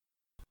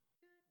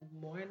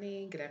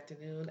morning, good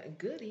afternoon, and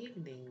good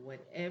evening,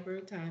 whatever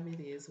time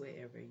it is,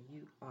 wherever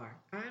you are.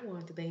 I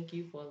want to thank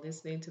you for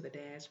listening to The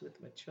Dash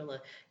with Matrilla.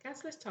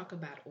 Guys, let's talk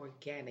about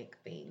organic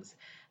things.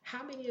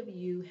 How many of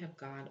you have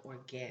gone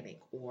organic,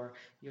 or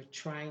you're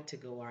trying to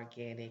go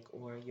organic,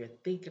 or you're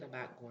thinking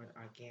about going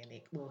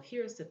organic? Well,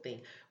 here's the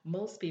thing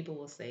most people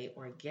will say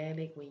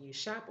organic. When you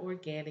shop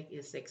organic,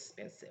 it's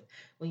expensive.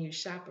 When you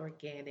shop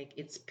organic,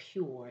 it's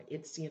pure.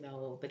 It's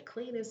the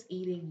cleanest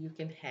eating you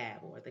can have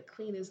or the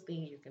cleanest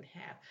thing you can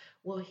have.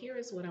 Well, here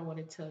is what I want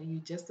to tell you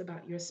just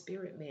about your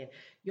spirit man.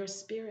 Your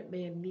spirit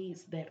man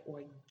needs that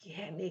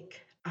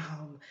organic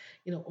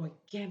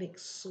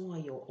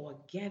soil,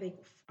 organic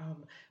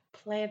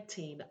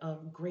planting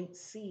of great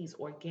seeds,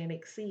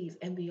 organic seeds.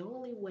 And the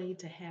only way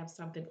to have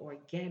something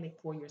organic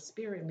for your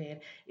spirit man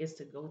is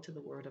to go to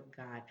the Word of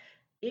God.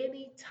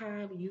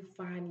 Anytime you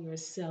find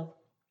yourself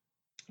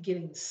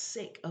getting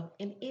sick of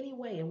in any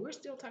way, and we're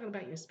still talking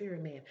about your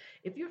spirit man,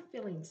 if you're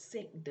feeling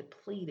sick,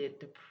 depleted,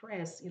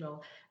 depressed,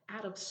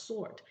 out of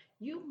sort,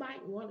 you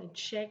might want to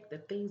check the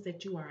things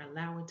that you are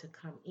allowing to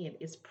come in.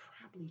 It's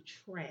probably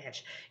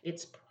trash.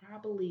 It's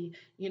probably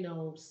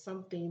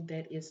something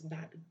that is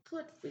not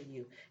good for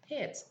you,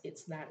 hence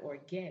it's not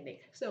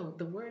organic. So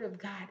the word of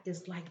God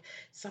is like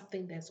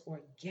something that's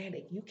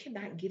organic. You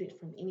cannot get it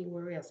from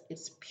anywhere else.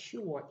 It's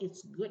pure,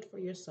 it's good for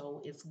your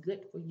soul, it's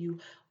good for you.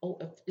 Oh,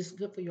 it's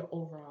good for your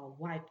overall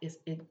life.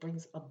 It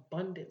brings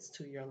abundance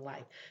to your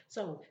life.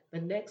 So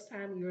the next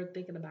time you're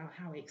thinking about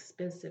how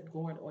expensive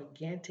going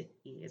organic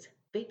is,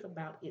 think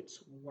about its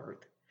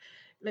worth.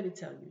 Let me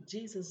tell you,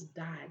 Jesus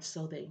died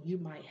so that you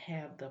might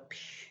have the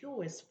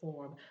purest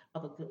form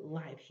of a good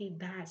life. He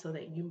died so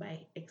that you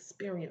might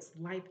experience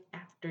life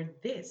after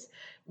this,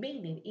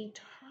 meaning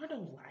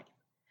eternal life.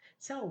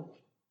 So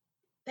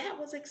that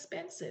was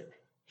expensive.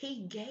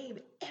 He gave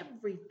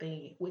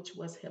everything, which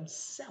was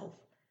Himself,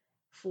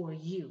 for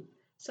you.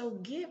 So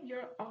give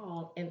your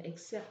all and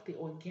accept the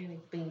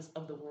organic things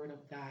of the Word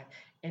of God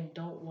and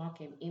don't walk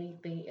in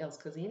anything else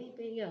because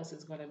anything else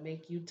is going to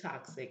make you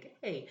toxic.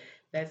 Hey,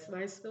 that's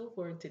my spill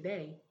for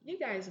today. You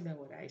guys know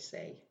what I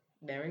say.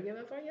 Never give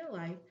up on your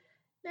life,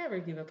 never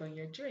give up on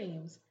your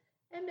dreams,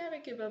 and never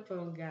give up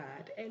on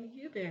God. And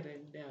you better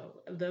know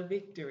the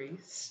victory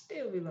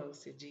still belongs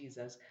to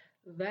Jesus.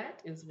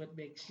 That is what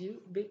makes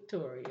you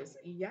victorious.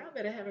 Y'all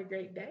better have a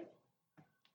great day.